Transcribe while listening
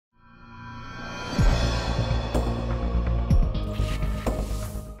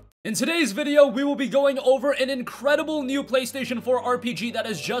In today's video, we will be going over an incredible new PlayStation 4 RPG that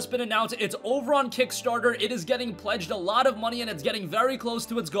has just been announced. It's over on Kickstarter. It is getting pledged a lot of money and it's getting very close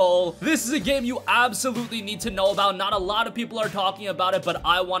to its goal. This is a game you absolutely need to know about. Not a lot of people are talking about it, but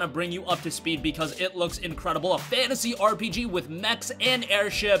I want to bring you up to speed because it looks incredible. A fantasy RPG with mechs and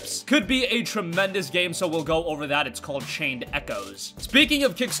airships. Could be a tremendous game, so we'll go over that. It's called Chained Echoes. Speaking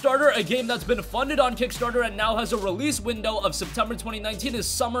of Kickstarter, a game that's been funded on Kickstarter and now has a release window of September 2019 is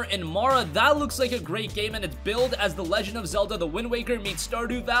Summer in Mara. That looks like a great game, and it's billed as The Legend of Zelda The Wind Waker meets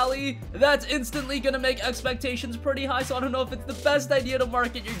Stardew Valley. That's instantly gonna make expectations pretty high, so I don't know if it's the best idea to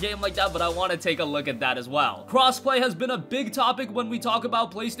market your game like that, but I want to take a look at that as well. Crossplay has been a big topic when we talk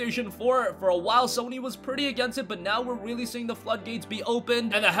about PlayStation 4. For a while, Sony was pretty against it, but now we're really seeing the floodgates be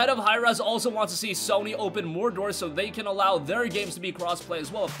opened, and the head of Hi-Rez also wants to see Sony open more doors so they can allow their games to be crossplay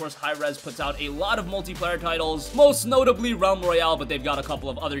as well. Of course, Hi-Rez puts out a lot of multiplayer titles, most notably Realm Royale, but they've got a couple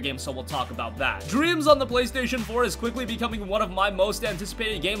of other games, so we'll talk about that. Dreams on the PlayStation 4 is quickly becoming one of my most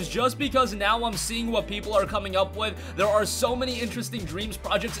anticipated games just because now I'm seeing what people are coming up with. There are so many interesting Dreams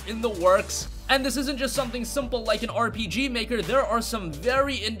projects in the works. And this isn't just something simple like an RPG maker. There are some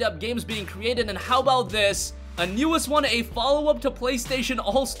very in-depth games being created, and how about this? A newest one, a follow-up to PlayStation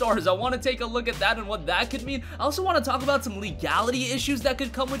All-Stars. I want to take a look at that and what that could mean. I also want to talk about some legality issues that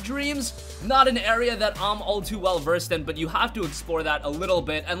could come with Dreams. Not an area that I'm all too well versed in, but you have to explore that a little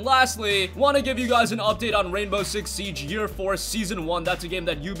bit. And lastly, want to give you guys an update on Rainbow Six Siege Year 4 Season 1. That's a game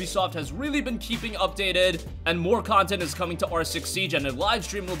that Ubisoft has really been keeping updated, and more content is coming to R6 Siege, and a live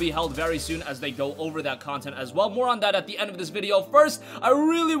stream will be held very soon as they go over that content as well. More on that at the end of this video. First, I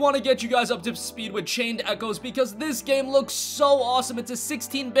really want to get you guys up to speed with Chained Echoes because this game looks so awesome. It's a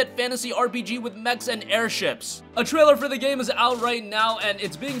 16-bit fantasy RPG with mechs and airships. A trailer for the game is out right now, and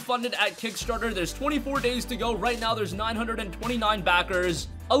it's being funded at Kickstarter. There's 24 days to go. Right now, there's 929 backers.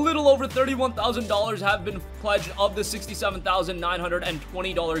 A little over $31,000 have been pledged of the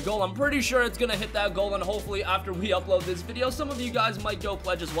 $67,920 goal. I'm pretty sure it's gonna hit that goal, and hopefully after we upload this video, some of you guys might go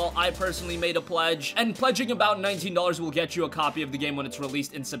pledge as well. I personally made a pledge, and pledging about $19 will get you a copy of the game when it's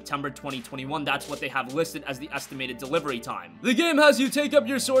released in September 2021. That's what they have listed as the estimated delivery time. The game has you take up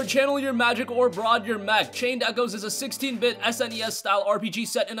your sword, channel your magic, or broad your mech. Chained Echoes is a 16-bit SNES-style RPG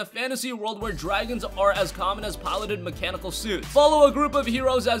set in a fantasy world where dragons are as common as piloted mechanical suits. Follow a group of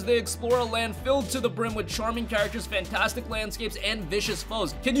heroes as they explore a land filled to the brim with charming characters, fantastic landscapes, and vicious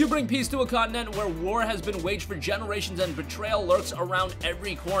foes. Can you bring peace to a continent where war has been waged for generations and betrayal lurks around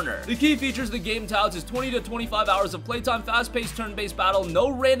every corner? The key features the game touts is 20 to 25 hours of playtime, fast-paced turn-based battle, no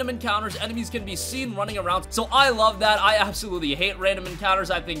random encounters, enemies can be seen running around. So I love that. I absolutely hate random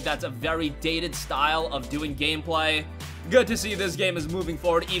encounters. I think that's a very dated style of doing gameplay. Good to see this game is moving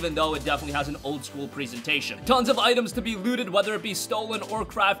forward, even though it definitely has an old school presentation. Tons of items to be looted, whether it be stolen or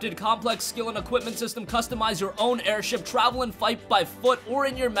crafted, complex skill and equipment system, customize your own airship, travel and fight by foot or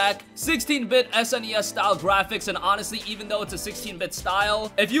in your mech, 16-bit SNES style graphics, and honestly, even though it's a 16-bit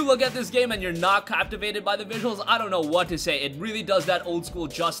style, if you look at this game and you're not captivated by the visuals, I don't know what to say. It really does that old school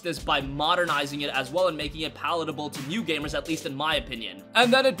justice by modernizing it as well and making it palatable to new gamers, at least in my opinion.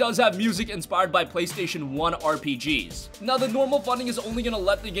 And then it does have music inspired by PlayStation 1 RPGs. Now, the normal funding is only going to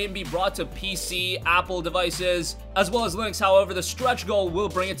let the game be brought to PC, Apple devices, as well as Linux. However, the stretch goal will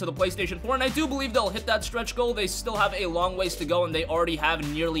bring it to the PlayStation 4, and I do believe they'll hit that stretch goal. They still have a long ways to go, and they already have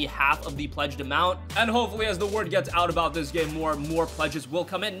nearly half of the pledged amount. And hopefully, as the word gets out about this game, more pledges will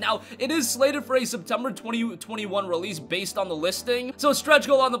come in. Now, it is slated for a September 2021 release based on the listing. So, stretch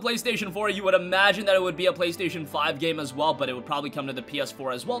goal on the PlayStation 4, you would imagine that it would be a PlayStation 5 game as well, but it would probably come to the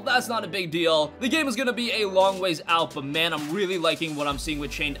PS4 as well. That's not a big deal. The game is going to be a long ways out, but man, I'm really liking what I'm seeing with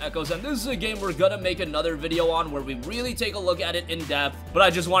Chained Echoes, and this is a game we're gonna make another video on where we really take a look at it in depth, but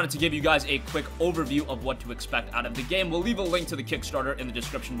I just wanted to give you guys a quick overview of what to expect out of the game. We'll leave a link to the Kickstarter in the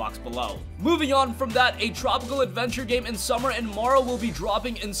description box below. Moving on from that, a tropical adventure game in Summer in Mara will be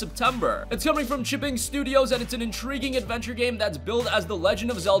dropping in September. It's coming from Chipping Studios, and it's an intriguing adventure game that's billed as The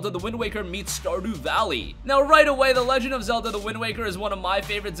Legend of Zelda The Wind Waker meets Stardew Valley. Now, right away, The Legend of Zelda The Wind Waker is one of my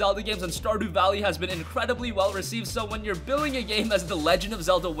favorite Zelda games, and Stardew Valley has been incredibly well received, so when you're billing a game as The Legend of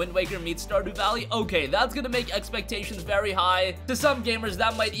Zelda Wind Waker meets Stardew Valley, okay, that's gonna make expectations very high. To some gamers,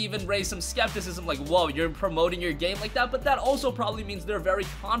 that might even raise some skepticism, like, whoa, you're promoting your game like that, but that also probably means they're very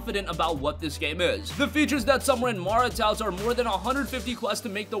confident about what this game is. The features that Summer in Mara touts are more than 150 quests to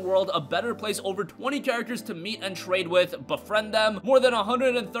make the world a better place, over 20 characters to meet and trade with, befriend them, more than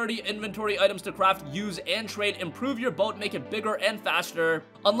 130 inventory items to craft, use, and trade, improve your boat, make it bigger and faster,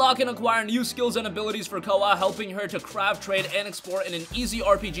 Unlock and acquire new skills and abilities for Koa, helping her to craft, trade, and explore in an easy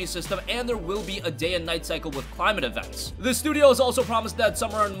RPG system, and there will be a day and night cycle with climate events. The studio has also promised that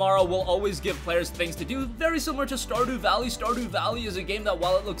Summer and Mara will always give players things to do, very similar to Stardew Valley. Stardew Valley is a game that,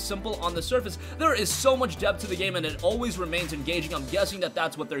 while it looks simple on the surface, there is so much depth to the game and it always remains engaging. I'm guessing that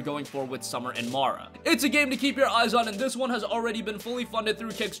that's what they're going for with Summer and Mara. It's a game to keep your eyes on, and this one has already been fully funded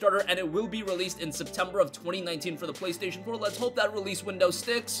through Kickstarter, and it will be released in September of 2019 for the PlayStation 4. Let's hope that release window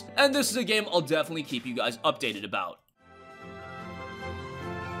sticks, and this is a game I'll definitely keep you guys updated about.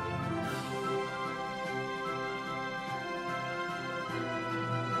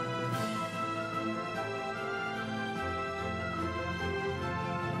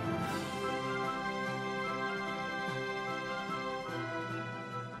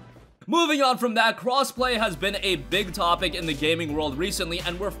 Moving on from that, crossplay has been a big topic in the gaming world recently,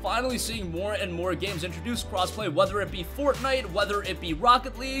 and we're finally seeing more and more games introduce crossplay, whether it be Fortnite, whether it be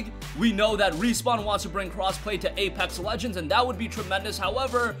Rocket League. We know that Respawn wants to bring crossplay to Apex Legends, and that would be tremendous.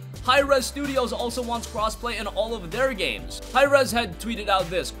 However, Hi-Rez Studios also wants crossplay in all of their games. Hi-Rez had tweeted out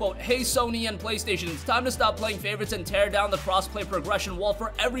this, quote, "Hey Sony and PlayStation, it's time to stop playing favorites and tear down the crossplay progression wall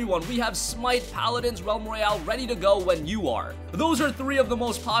for everyone. We have Smite, Paladins, Realm Royale ready to go when you are." Those are three of the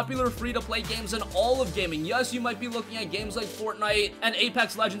most popular free-to-play games in all of gaming. Yes, you might be looking at games like Fortnite and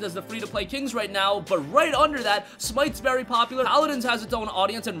Apex Legends as the free-to-play kings right now, but right under that, Smite's very popular, Paladins has its own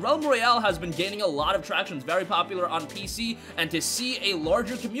audience, and Realm Royale has been gaining a lot of traction. It's very popular on PC, and to see a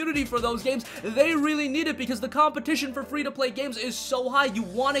larger community for those games, they really need it because the competition for free-to-play games is so high. You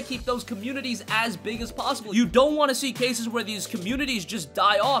want to keep those communities as big as possible. You don't want to see cases where these communities just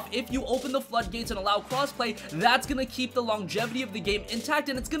die off. If you open the floodgates and allow crossplay, that's going to keep the longevity of the game intact,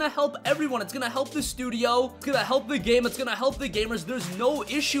 and it's going to help everyone. It's gonna help the studio, it's gonna help the game, it's gonna help the gamers. There's no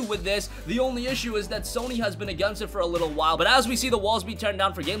issue with this. The only issue is that Sony has been against it for a little while, but as we see the walls be turned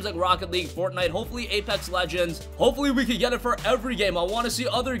down for games like Rocket League, Fortnite, hopefully Apex Legends, hopefully we can get it for every game. I want to see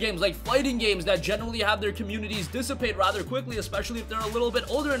other games like fighting games that generally have their communities dissipate rather quickly, especially if they're a little bit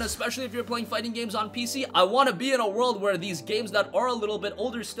older, and especially if you're playing fighting games on PC. I want to be in a world where these games that are a little bit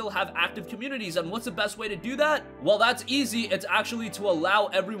older still have active communities, and what's the best way to do that? Well, that's easy. It's actually to allow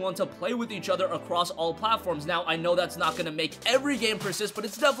everyone to play with each other across all platforms. Now, I know that's not going to make every game persist, but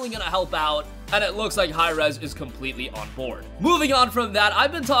it's definitely going to help out, and it looks like Hi-Rez is completely on board. Moving on from that,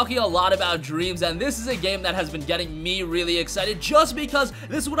 I've been talking a lot about Dreams, and this is a game that has been getting me really excited just because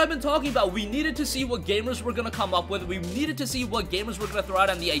this is what I've been talking about. We needed to see what gamers were going to come up with. We needed to see what gamers were going to throw out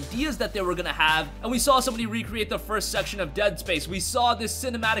and the ideas that they were going to have, and we saw somebody recreate the first section of Dead Space. We saw this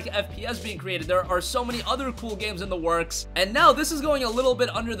cinematic FPS being created. There are so many other cool games in the works, and now this is going a little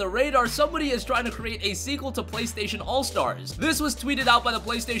bit under the radar. Somebody is trying to create a sequel to PlayStation All-Stars. This was tweeted out by the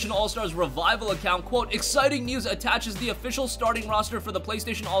PlayStation All-Stars Revival account, quote, "Exciting news attaches the official starting roster for the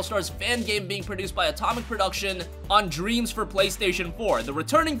PlayStation All-Stars fan game being produced by Atomic Production on Dreams for PlayStation 4. The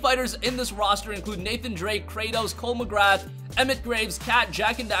returning fighters in this roster include Nathan Drake, Kratos, Cole McGrath, Emmett Graves, Kat,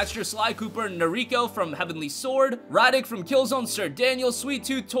 Jack and Daxter, Sly Cooper, Nariko from Heavenly Sword, Radic from Killzone, Sir Daniel, Sweet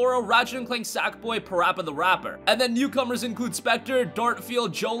Tooth, Toro, Ratchet & Clank, Sackboy, Parappa the Rapper. And then newcomers include Spectre,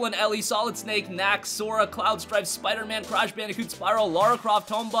 Dartfield, Joel and Ellie, Solid Snake, Knack, Sora, Cloud Strife, Spider-Man, Crash Bandicoot, Spyro, Lara Croft,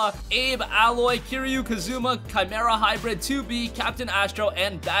 Tomba, Abe, Alloy, Kiryu, Kazuma, Chimera Hybrid, 2B, Captain Astro,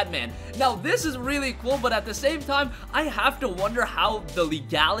 and Batman. Now, this is really cool, but at the same time, I have to wonder how the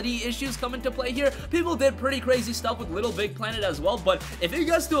legality issues come into play here. People did pretty crazy stuff with Little Big Planet as well, but if it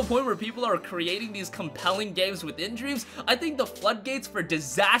gets to a point where people are creating these compelling games within Dreams, I think the floodgates for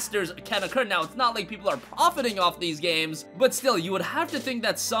disasters can occur. Now, it's not like people are profiting off these games, but still, you would have to think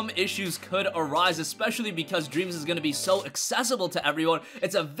that some issues could arise, especially because Dreams is going to be so accessible to everyone.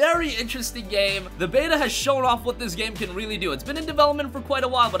 It's a very interesting game. The beta has shown off what this game can really do. It's been in development for quite a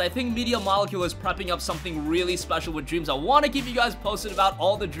while, but I think Media Molecule is prepping up something really special with Dreams. I want to keep you guys posted about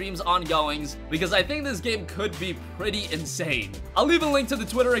all the Dreams ongoings, because I think this game could be pretty insane. I'll leave a link to the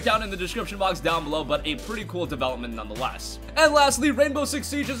Twitter account in the description box down below, but a pretty cool development nonetheless. And lastly, Rainbow Six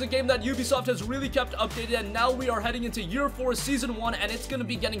Siege is a game that Ubisoft has really kept updated, and now we are heading into Year 4 Season 1, and it's going to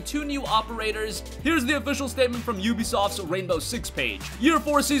be getting 2 new operators. Here's the official statement from Ubisoft's Rainbow Six page. Year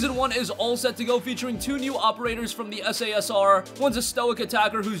 4 Season 1 is all set to go, featuring 2 new operators from the SASR. One's a stoic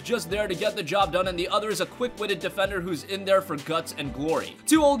attacker who's just there to get the job done, and the other is a quick-witted defender who's in there for guts and glory.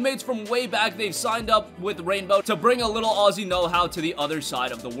 2 old mates from way back, they've signed up with Rainbow to bring a little Aussie know-how to the other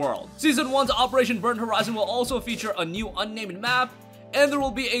side of the world. Season 1's Operation Burnt Horizon will also feature a new unnamed map, and there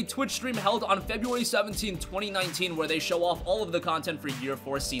will be a Twitch stream held on February 17, 2019, where they show off all of the content for Year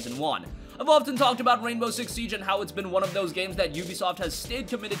 4 Season 1. I've often talked about Rainbow Six Siege and how it's been one of those games that Ubisoft has stayed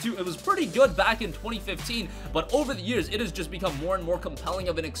committed to. It was pretty good back in 2015, but over the years, it has just become more and more compelling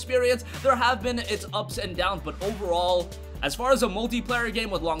of an experience. There have been its ups and downs, but overall, as far as a multiplayer game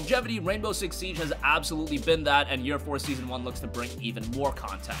with longevity, Rainbow Six Siege has absolutely been that, and Year 4 Season 1 looks to bring even more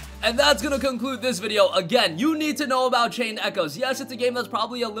content. And that's gonna conclude this video. Again, you need to know about Chained Echoes. Yes, it's a game that's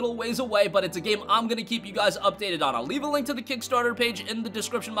probably a little ways away, but it's a game I'm gonna keep you guys updated on. I'll leave a link to the Kickstarter page in the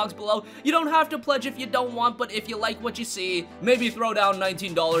description box below. You don't have to pledge if you don't want, but if you like what you see, maybe throw down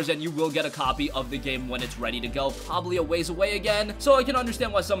 $19 and you will get a copy of the game when it's ready to go. Probably a ways away again, so I can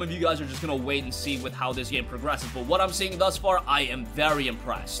understand why some of you guys are just gonna wait and see with how this game progresses, but what I'm seeing thus far, I am very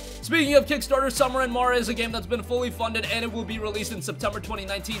impressed. Speaking of Kickstarter, Summer in Mara is a game that's been fully funded and it will be released in September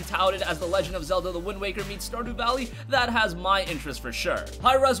 2019, touted as The Legend of Zelda: The Wind Waker meets Stardew Valley. That has my interest for sure.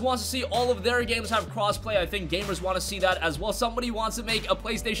 Hi-Rez wants to see all of their games have crossplay. I think gamers want to see that as well. Somebody wants to make a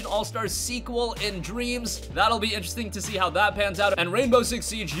PlayStation All-Stars sequel in dreams. That'll be interesting to see how that pans out. And Rainbow Six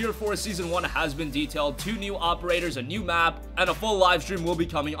Siege Year 4 Season 1 has been detailed. 2 new operators, a new map, and a full live stream will be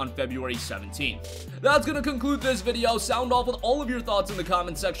coming on February 17th. That's gonna conclude this video. Sound off with all of your thoughts in the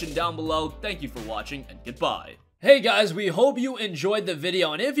comment section down below. Thank you for watching, and goodbye. Hey guys, we hope you enjoyed the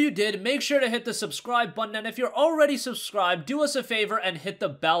video, and if you did, make sure to hit the subscribe button, and if you're already subscribed, do us a favor and hit the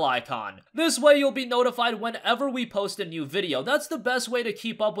bell icon. This way you'll be notified whenever we post a new video. That's the best way to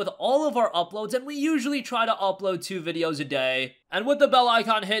keep up with all of our uploads, and we usually try to upload 2 videos a day. And with the bell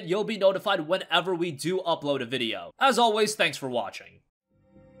icon hit, you'll be notified whenever we do upload a video. As always, thanks for watching.